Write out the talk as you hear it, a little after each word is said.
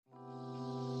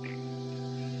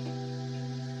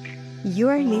You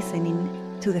are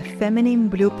listening to The Feminine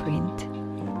Blueprint,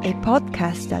 a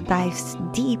podcast that dives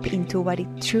deep into what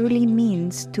it truly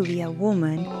means to be a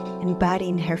woman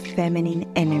embodying her feminine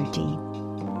energy.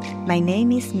 My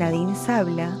name is Nadine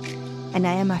Sabla, and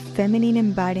I am a feminine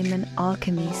embodiment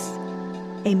alchemist,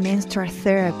 a menstrual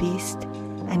therapist,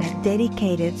 and a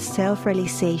dedicated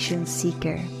self-realization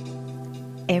seeker.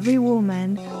 Every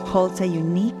woman holds a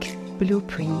unique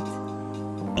blueprint,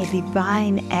 a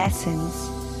divine essence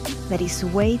that is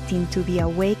waiting to be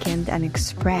awakened and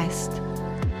expressed.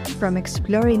 From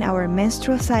exploring our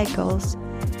menstrual cycles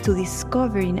to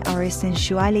discovering our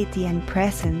sensuality and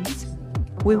presence,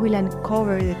 we will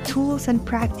uncover the tools and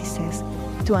practices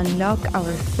to unlock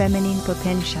our feminine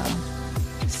potential.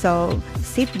 So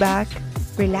sit back,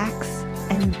 relax,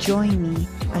 and join me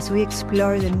as we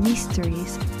explore the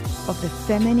mysteries of the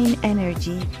feminine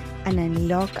energy and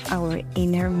unlock our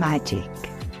inner magic.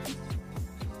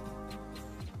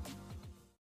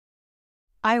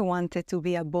 I wanted to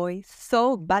be a boy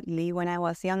so badly when I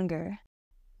was younger.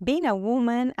 Being a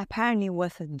woman apparently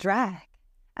was a drag.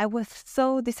 I was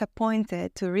so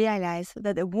disappointed to realize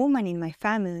that the woman in my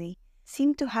family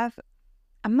seemed to have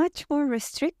a much more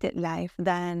restricted life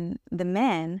than the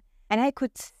men, and I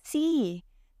could see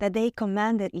that they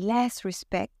commanded less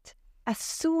respect as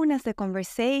soon as the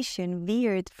conversation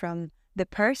veered from the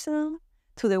personal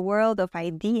to the world of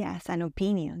ideas and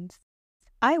opinions.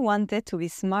 I wanted to be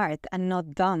smart and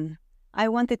not dumb. I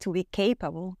wanted to be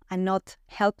capable and not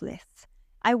helpless.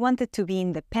 I wanted to be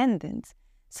independent,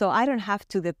 so I don't have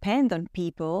to depend on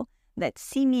people that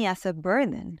see me as a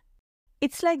burden.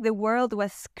 It's like the world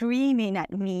was screaming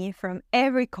at me from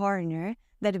every corner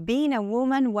that being a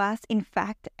woman was, in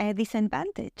fact, a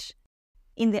disadvantage.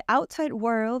 In the outside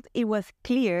world, it was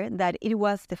clear that it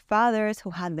was the fathers who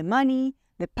had the money,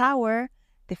 the power,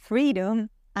 the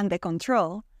freedom, and the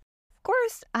control. Of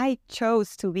course, I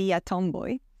chose to be a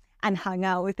tomboy and hang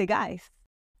out with the guys.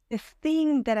 The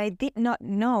thing that I did not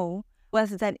know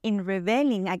was that in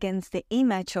rebelling against the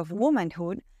image of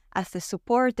womanhood as the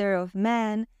supporter of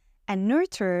man and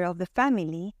nurturer of the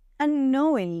family,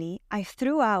 unknowingly I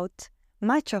threw out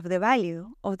much of the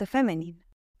value of the feminine.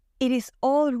 It is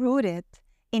all rooted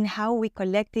in how we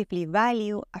collectively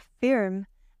value, affirm,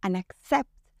 and accept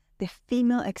the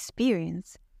female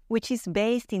experience, which is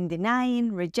based in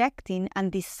denying, rejecting, and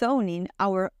disowning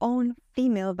our own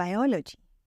female biology.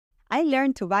 I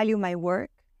learned to value my work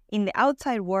in the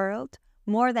outside world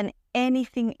more than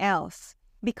anything else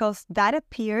because that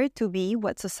appeared to be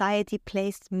what society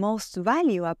placed most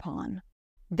value upon.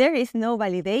 There is no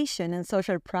validation and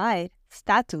social pride,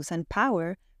 status, and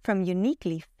power from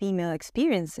uniquely female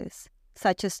experiences,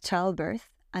 such as childbirth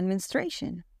and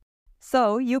menstruation.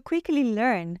 So you quickly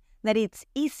learn that it's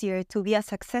easier to be a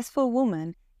successful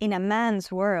woman in a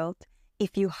man's world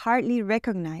if you hardly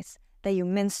recognize that you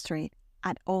menstruate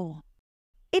at all.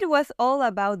 It was all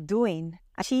about doing,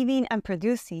 achieving, and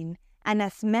producing, and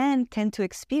as men tend to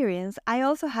experience, I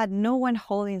also had no one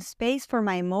holding space for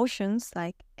my emotions,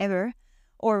 like ever,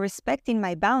 or respecting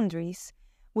my boundaries,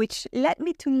 which led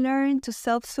me to learn to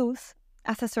self-soothe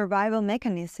as a survival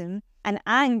mechanism, and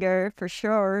anger, for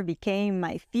sure, became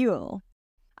my fuel.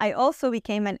 I also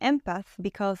became an empath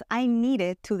because I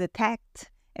needed to detect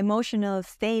emotional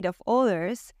state of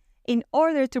others in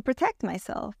order to protect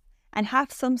myself and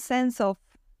have some sense of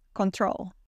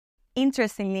control.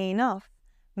 Interestingly enough,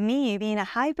 me being a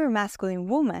hyper-masculine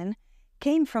woman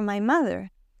came from my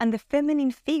mother and the feminine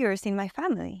figures in my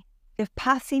family, the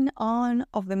passing on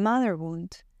of the mother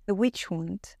wound, the witch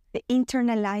wound, the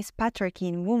internalized patriarchy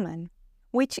in woman,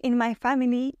 which in my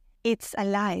family, it's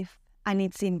alive and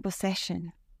it's in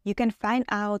possession. You can find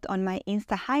out on my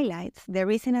Insta highlights the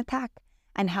recent attack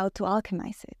and how to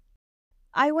alchemize it.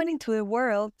 I went into the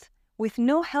world with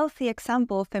no healthy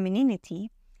example of femininity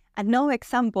and no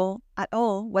example at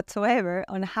all whatsoever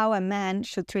on how a man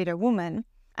should treat a woman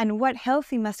and what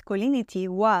healthy masculinity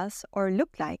was or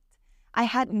looked like. I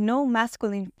had no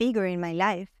masculine figure in my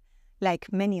life,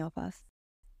 like many of us.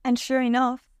 And sure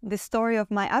enough, the story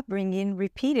of my upbringing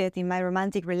repeated in my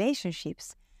romantic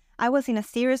relationships. I was in a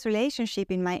serious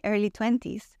relationship in my early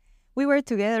 20s. We were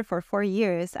together for 4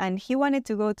 years, and he wanted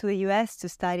to go to the US to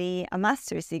study a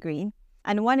master's degree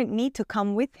and wanted me to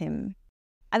come with him.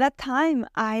 At that time,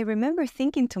 I remember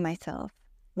thinking to myself,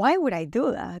 why would I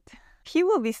do that? He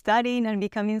will be studying and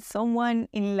becoming someone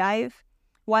in life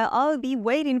while I'll be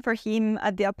waiting for him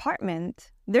at the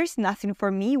apartment. There's nothing for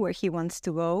me where he wants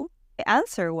to go. The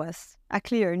answer was a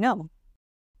clear no.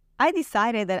 I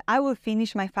decided that I will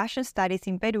finish my fashion studies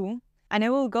in Peru and I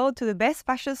will go to the best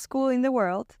fashion school in the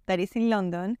world, that is in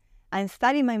London, and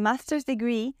study my master's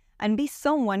degree and be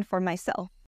someone for myself.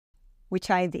 which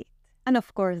I did. And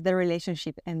of course, the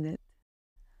relationship ended.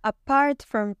 Apart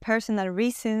from personal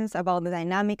reasons about the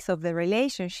dynamics of the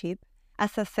relationship,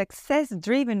 as a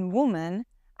success-driven woman,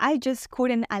 I just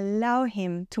couldn't allow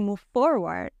him to move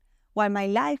forward while my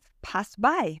life passed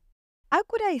by. How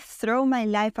could I throw my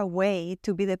life away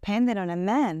to be dependent on a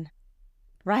man,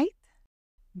 right?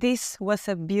 This was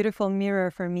a beautiful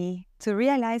mirror for me to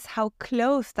realize how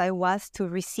close I was to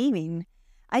receiving.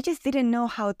 I just didn't know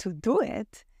how to do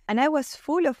it. And I was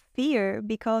full of fear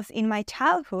because in my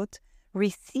childhood,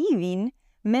 receiving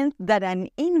meant that an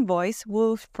invoice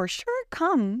will for sure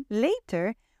come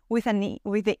later with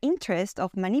the interest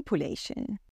of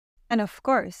manipulation. And of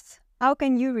course, how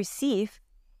can you receive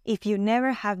if you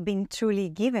never have been truly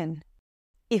given?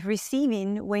 If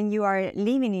receiving when you are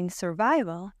living in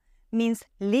survival means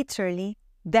literally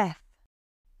death,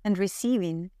 and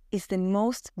receiving is the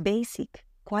most basic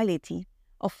quality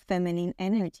of feminine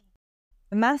energy.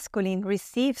 The masculine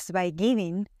receives by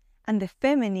giving, and the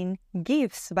feminine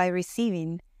gives by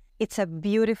receiving. It's a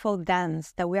beautiful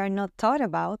dance that we are not taught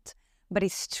about, but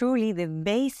it's truly the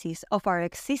basis of our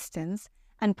existence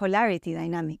and polarity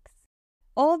dynamics.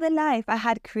 All the life I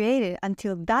had created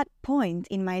until that point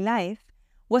in my life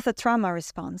was a trauma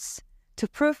response to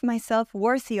prove myself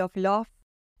worthy of love,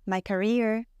 my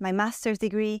career, my master's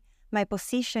degree, my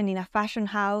position in a fashion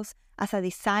house as a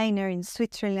designer in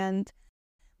Switzerland,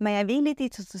 my ability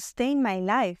to sustain my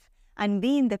life and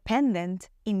be independent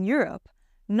in Europe,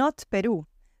 not Peru.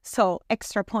 So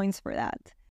extra points for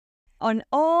that. On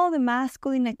all the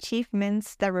masculine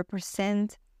achievements that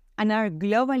represent and are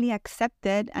globally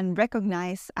accepted and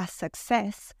recognized as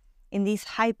success in this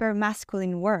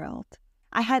hyper-masculine world,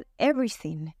 I had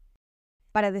everything.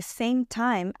 But at the same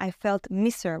time, I felt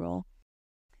miserable.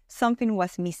 Something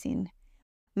was missing.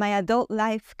 My adult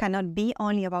life cannot be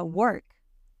only about work,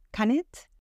 can it?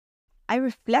 I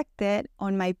reflected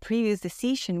on my previous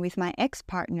decision with my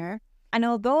ex-partner, and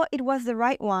although it was the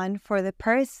right one for the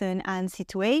person and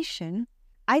situation,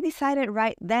 I decided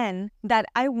right then that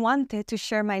I wanted to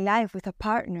share my life with a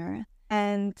partner,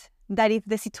 and that if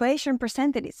the situation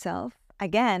presented itself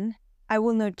again, I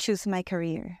will not choose my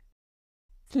career.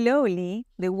 Slowly,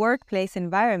 the workplace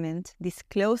environment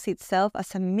disclosed itself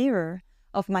as a mirror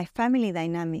of my family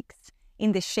dynamics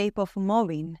in the shape of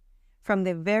mobbing from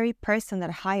the very person that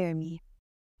hired me.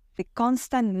 The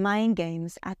constant mind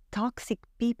games at toxic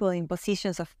people in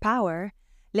positions of power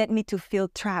led me to feel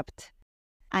trapped,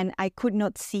 and I could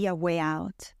not see a way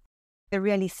out. The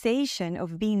realization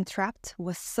of being trapped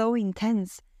was so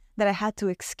intense that I had to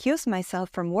excuse myself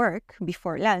from work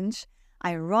before lunch.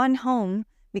 I ran home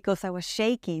because I was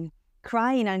shaking,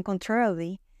 crying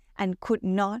uncontrollably, and could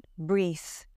not breathe.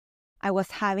 I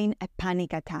was having a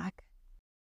panic attack.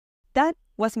 That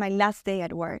was my last day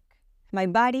at work. My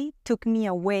body took me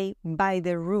away by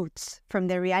the roots from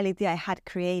the reality I had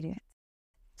created.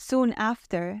 Soon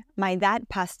after, my dad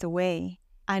passed away,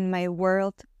 and my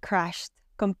world crashed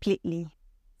completely,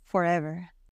 forever.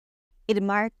 It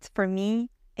marked for me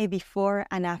a before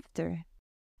and after.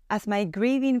 As my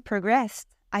grieving progressed,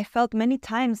 I felt many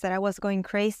times that I was going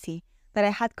crazy, that I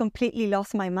had completely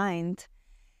lost my mind.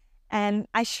 And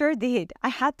I sure did. I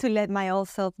had to let my old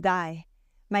self die.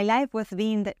 My life was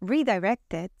being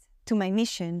redirected to my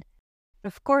mission.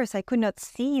 Of course, I could not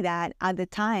see that at the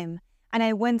time, and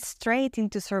I went straight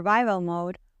into survival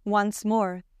mode once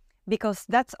more, because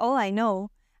that's all I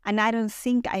know, and I don't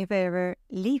think I've ever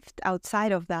lived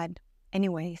outside of that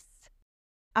anyways.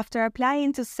 After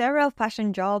applying to several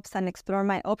fashion jobs and exploring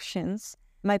my options,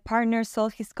 my partner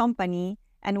sold his company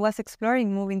and was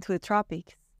exploring moving to the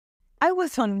tropics. I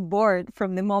was on board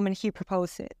from the moment he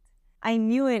proposed it. I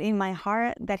knew it in my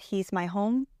heart that he's my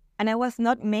home, and I was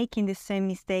not making the same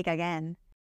mistake again.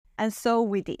 And so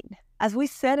we did. As we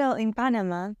settled in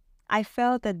Panama, I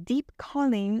felt a deep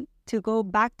calling to go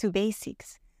back to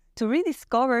basics, to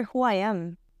rediscover who I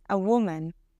am, a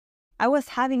woman. I was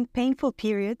having painful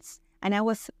periods, and I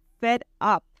was fed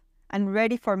up and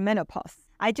ready for menopause.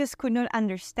 I just could not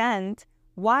understand,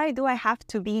 why do I have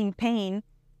to be in pain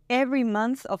every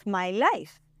month of my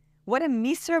life? What a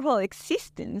miserable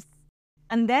existence.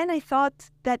 And then I thought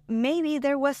that maybe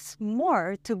there was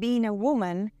more to being a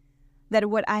woman than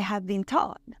what I had been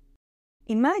taught.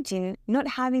 Imagine not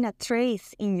having a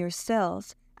trace in your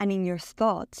cells and in your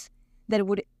thoughts that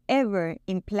would ever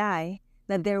imply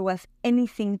that there was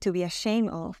anything to be ashamed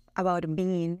of about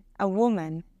being a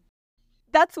woman.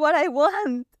 That's what I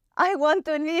want. I want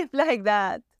to live like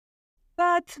that.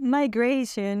 But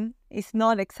migration is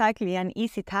not exactly an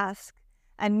easy task,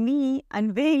 and me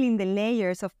unveiling the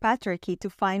layers of patriarchy to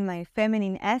find my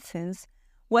feminine essence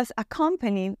was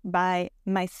accompanied by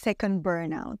my second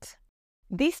burnout.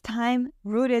 This time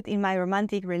rooted in my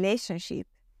romantic relationship,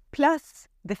 plus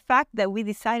the fact that we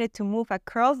decided to move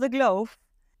across the globe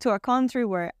to a country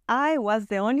where I was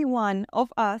the only one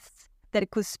of us that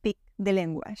could speak the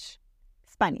language,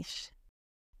 Spanish.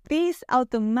 This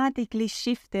automatically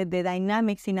shifted the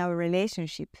dynamics in our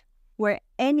relationship, where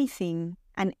anything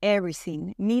and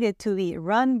everything needed to be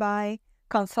run by,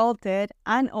 consulted,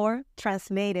 and/or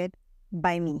translated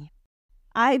by me.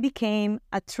 I became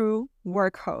a true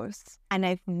workhorse, and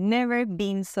I've never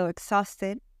been so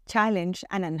exhausted, challenged,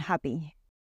 and unhappy.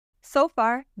 So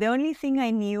far, the only thing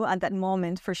I knew at that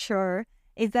moment for sure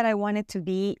is that I wanted to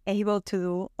be able to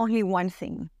do only one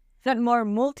thing, not more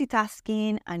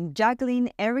multitasking and juggling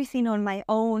everything on my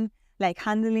own, like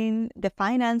handling the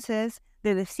finances,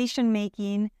 the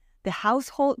decision-making, the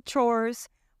household chores,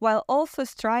 while also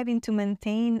striving to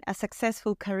maintain a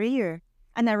successful career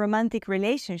and a romantic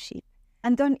relationship,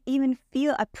 and don't even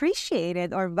feel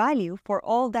appreciated or valued for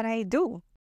all that I do.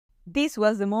 This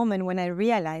was the moment when I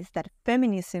realized that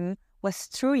feminism was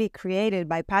truly created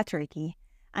by patriarchy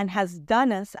and has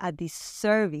done us a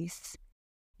disservice.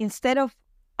 Instead of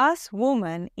us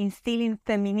women instilling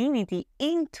femininity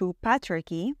into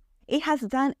patriarchy, it has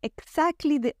done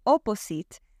exactly the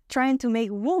opposite, trying to make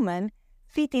women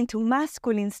fit into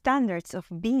masculine standards of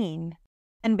being.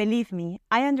 And believe me,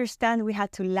 I understand we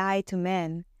had to lie to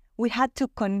men. We had to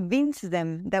convince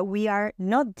them that we are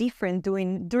not different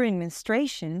during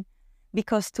menstruation,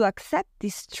 because to accept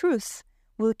this truth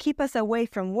will keep us away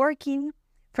from working,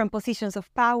 from positions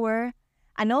of power,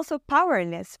 and also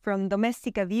powerless from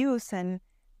domestic abuse and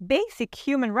basic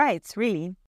human rights,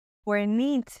 really, where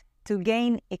need to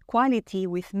gain equality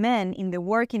with men in the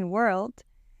working world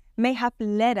may have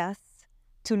led us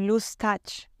to lose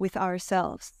touch with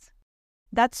ourselves.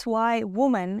 That's why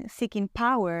women seeking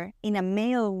power in a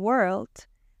male world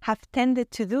have tended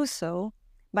to do so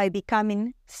by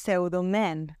becoming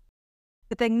pseudo-men.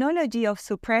 The technology of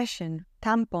suppression,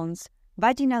 tampons,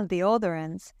 vaginal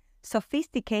deodorants,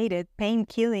 sophisticated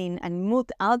pain-killing and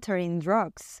mood-altering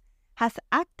drugs has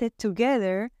acted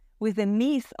together with the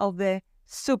myth of the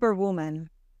superwoman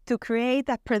to create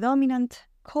a predominant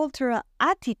cultural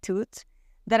attitude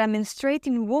that a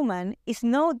menstruating woman is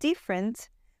no different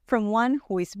from one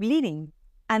who is bleeding.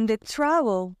 And the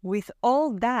trouble with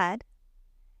all that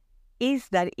is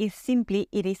that it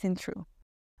isn't true.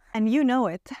 And you know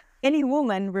it. Any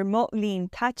woman remotely in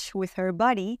touch with her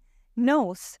body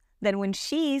knows that when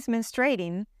she is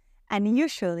menstruating, and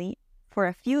usually for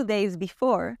a few days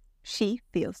before, she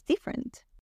feels different.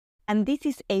 And this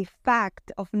is a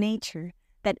fact of nature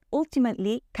that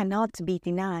ultimately cannot be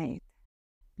denied.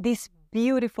 This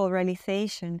beautiful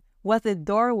realization was the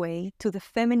doorway to the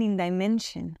feminine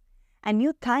dimension, a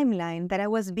new timeline that I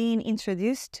was being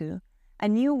introduced to, a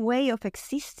new way of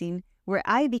existing where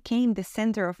I became the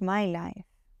center of my life,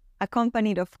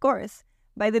 accompanied, of course,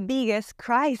 by the biggest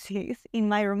crisis in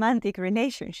my romantic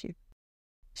relationship.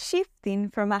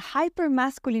 Shifting from a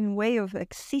hyper-masculine way of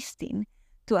existing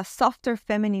to a softer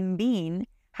feminine being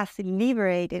has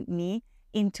liberated me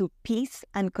into peace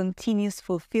and continuous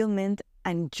fulfillment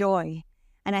and joy,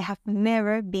 and I have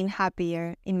never been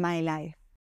happier in my life.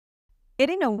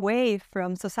 Getting away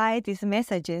from society's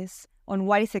messages on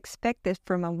what is expected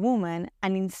from a woman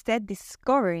and instead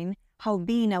discovering how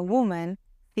being a woman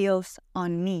feels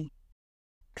on me.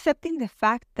 Accepting the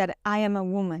fact that I am a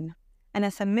woman, and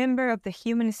as a member of the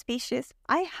human species,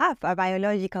 I have a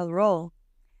biological role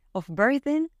of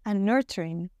birthing and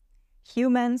nurturing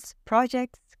humans,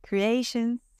 projects,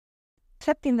 creations.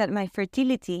 Accepting that my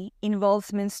fertility involves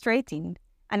menstruating,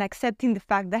 and accepting the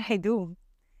fact that I do,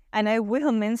 and I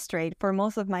will menstruate for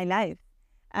most of my life,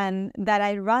 and that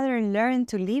I'd rather learn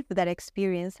to live that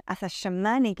experience as a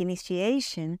shamanic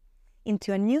initiation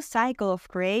into a new cycle of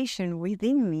creation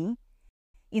within me,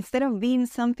 instead of being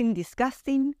something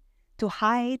disgusting to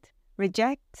hide,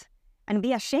 reject, and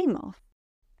be ashamed of,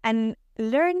 and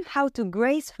learn how to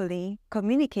gracefully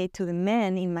communicate to the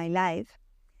men in my life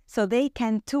so they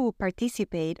can too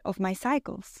participate of my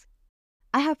cycles.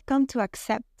 I have come to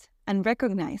accept and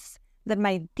recognize that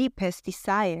my deepest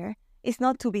desire is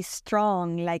not to be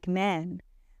strong like men,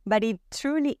 but it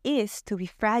truly is to be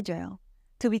fragile,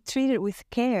 to be treated with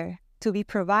care, to be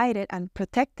provided and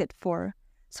protected for,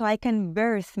 so I can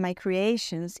birth my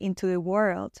creations into the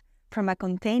world from a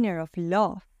container of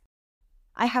love.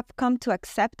 I have come to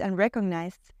accept and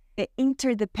recognize the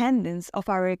interdependence of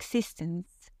our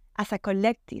existence as a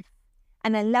collective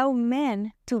and allow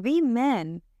men to be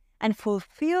men and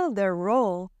fulfill their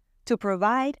role to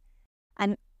provide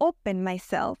and open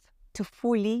myself to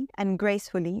fully and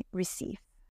gracefully receive.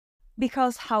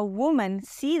 Because how women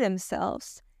see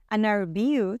themselves and are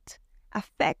viewed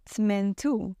affects men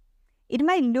too. It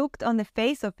might look on the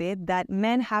face of it that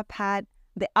men have had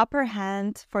the upper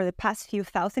hand for the past few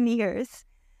thousand years,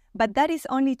 but that is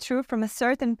only true from a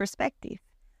certain perspective.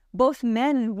 Both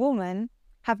men and women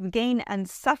have gained and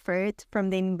suffered from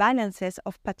the imbalances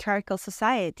of patriarchal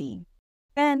society.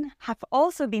 Men have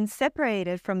also been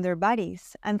separated from their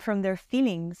bodies and from their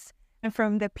feelings and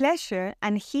from the pleasure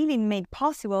and healing made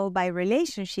possible by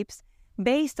relationships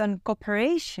based on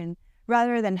cooperation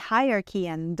rather than hierarchy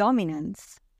and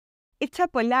dominance. It's a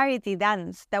polarity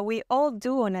dance that we all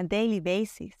do on a daily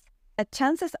basis. The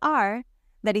chances are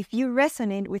that if you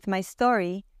resonate with my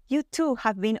story, you too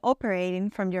have been operating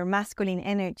from your masculine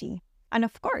energy. And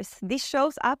of course, this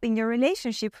shows up in your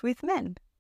relationships with men.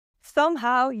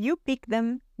 Somehow you pick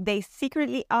them, they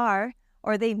secretly are,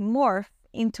 or they morph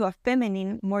into a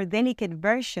feminine, more delicate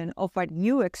version of what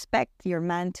you expect your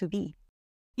man to be.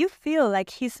 You feel like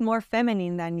he's more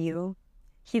feminine than you.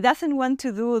 He doesn't want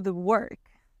to do the work,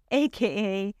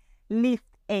 aka lift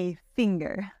a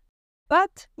finger.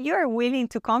 But you're willing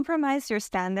to compromise your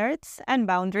standards and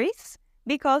boundaries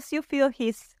because you feel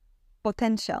his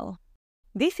potential.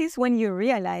 This is when you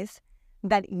realize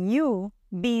that you,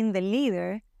 being the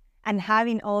leader and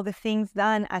having all the things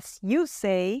done as you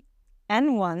say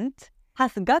and want,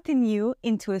 has gotten you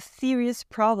into a serious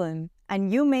problem,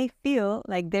 and you may feel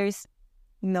like there is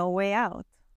no way out.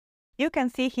 You can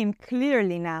see him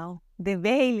clearly now. The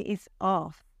veil is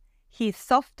off. He is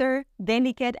softer,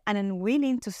 delicate, and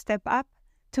unwilling to step up,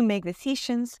 to make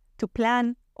decisions, to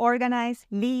plan, organize,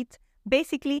 lead.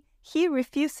 Basically, he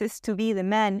refuses to be the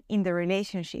man in the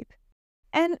relationship.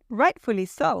 And rightfully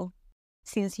so,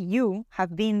 since you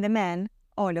have been the man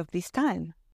all of this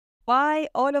time. Why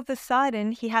all of a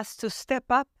sudden he has to step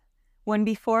up when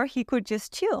before he could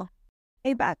just chill,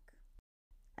 lay back,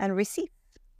 and receive?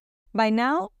 By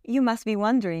now, you must be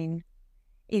wondering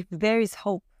if there is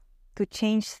hope to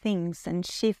change things and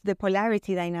shift the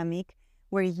polarity dynamic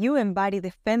where you embody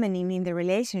the feminine in the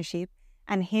relationship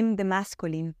and him the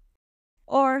masculine.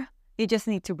 Or you just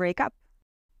need to break up.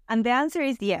 And the answer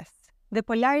is yes, the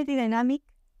polarity dynamic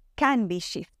can be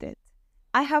shifted.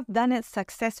 I have done it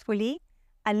successfully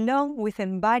along with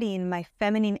embodying my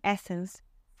feminine essence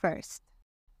first.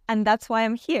 And that's why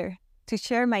I'm here, to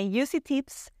share my juicy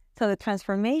tips so the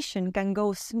transformation can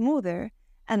go smoother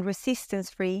and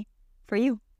resistance-free for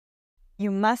you. You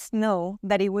must know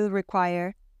that it will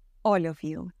require all of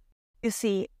you. You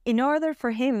see, in order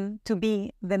for him to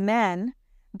be the man,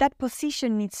 that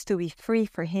position needs to be free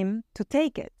for him to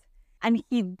take it. And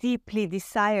he deeply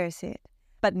desires it,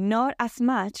 but not as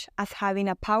much as having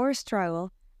a power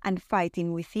struggle and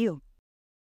fighting with you.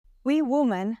 We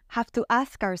women have to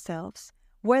ask ourselves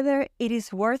whether it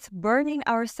is worth burning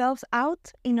ourselves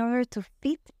out in order to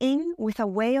fit in with a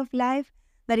way of life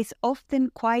that is often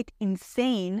quite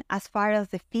insane as far as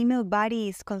the female body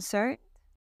is concerned.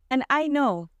 And I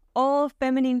know all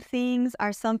feminine things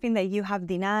are something that you have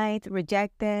denied,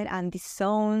 rejected, and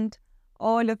disowned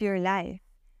all of your life.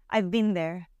 I've been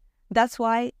there. That's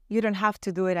why you don't have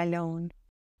to do it alone.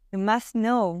 You must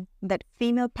know that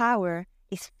female power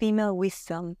is female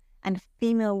wisdom, and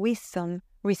female wisdom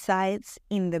resides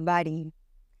in the body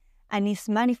and is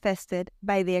manifested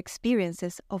by the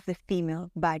experiences of the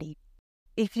female body.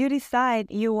 If you decide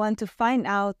you want to find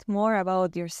out more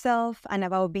about yourself and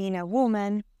about being a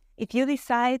woman, if you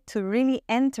decide to really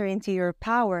enter into your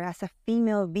power as a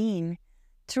female being,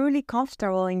 truly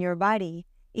comfortable in your body,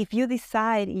 if you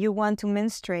decide you want to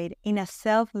menstruate in a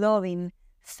self-loving,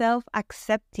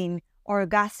 self-accepting,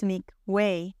 orgasmic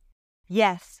way,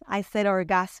 yes, I said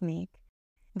orgasmic,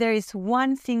 there is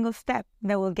one single step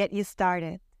that will get you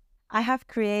started. I have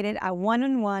created a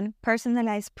one-on-one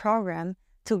personalized program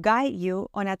to guide you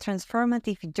on a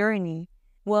transformative journey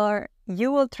where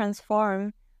you will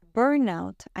transform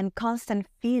burnout and constant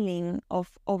feeling of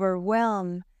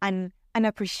overwhelm and an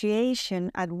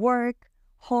appreciation at work,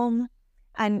 home,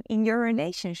 and in your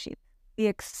relationship. The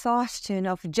exhaustion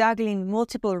of juggling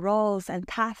multiple roles and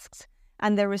tasks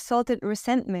and the resultant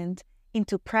resentment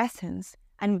into presence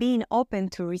and being open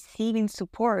to receiving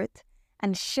support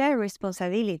and share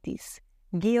responsibilities,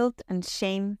 guilt and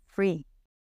shame-free.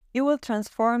 You will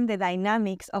transform the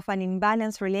dynamics of an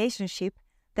imbalanced relationship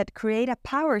that create a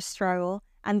power struggle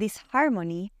and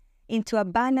disharmony into a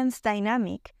balanced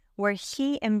dynamic where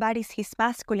he embodies his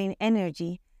masculine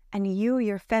energy and you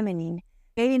your feminine,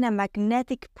 creating a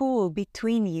magnetic pull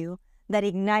between you that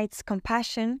ignites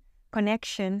compassion,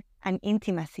 connection, and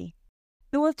intimacy.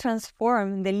 You will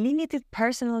transform the limited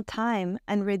personal time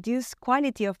and reduce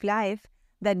quality of life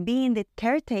that being the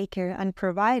caretaker and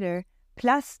provider,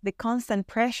 plus the constant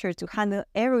pressure to handle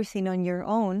everything on your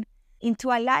own, into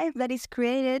a life that is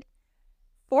created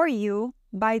for you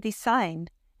by design,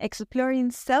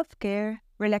 exploring self-care,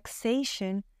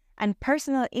 relaxation, and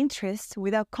personal interests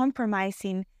without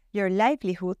compromising your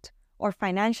livelihood or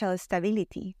financial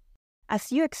stability.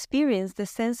 As you experience the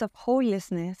sense of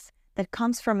wholeness that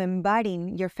comes from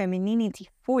embodying your femininity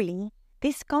fully,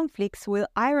 these conflicts will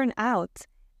iron out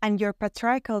and your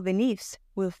patriarchal beliefs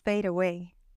will fade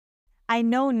away. I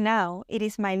know now it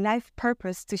is my life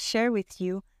purpose to share with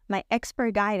you my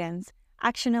expert guidance,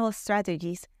 actionable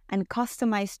strategies, and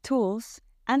customized tools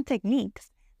and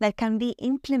techniques that can be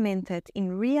implemented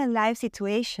in real-life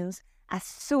situations as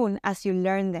soon as you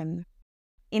learn them.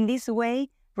 In this way,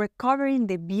 recovering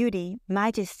the beauty,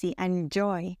 majesty, and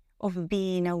joy of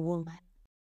being a woman.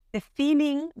 The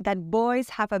feeling that boys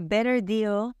have a better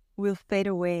deal will fade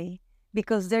away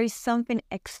because there is something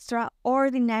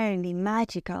extraordinarily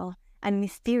magical and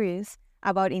mysterious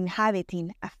about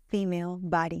inhabiting a female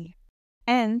body.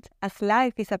 And as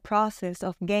life is a process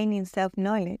of gaining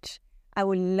self-knowledge, I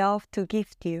would love to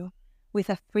gift you with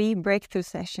a free breakthrough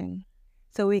session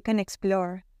so we can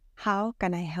explore how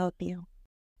can I help you.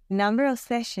 Number of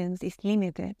sessions is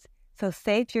limited, so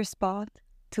save your spot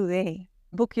today.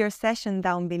 Book your session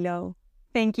down below.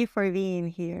 Thank you for being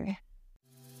here.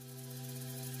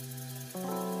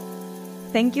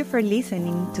 Thank you for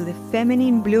listening to the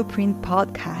Feminine Blueprint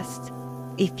podcast.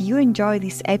 If you enjoyed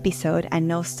this episode and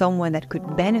know someone that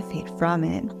could benefit from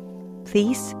it,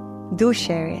 please do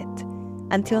share it.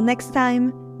 Until next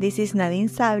time, this is Nadine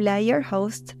Sabla, your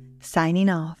host, signing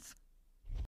off.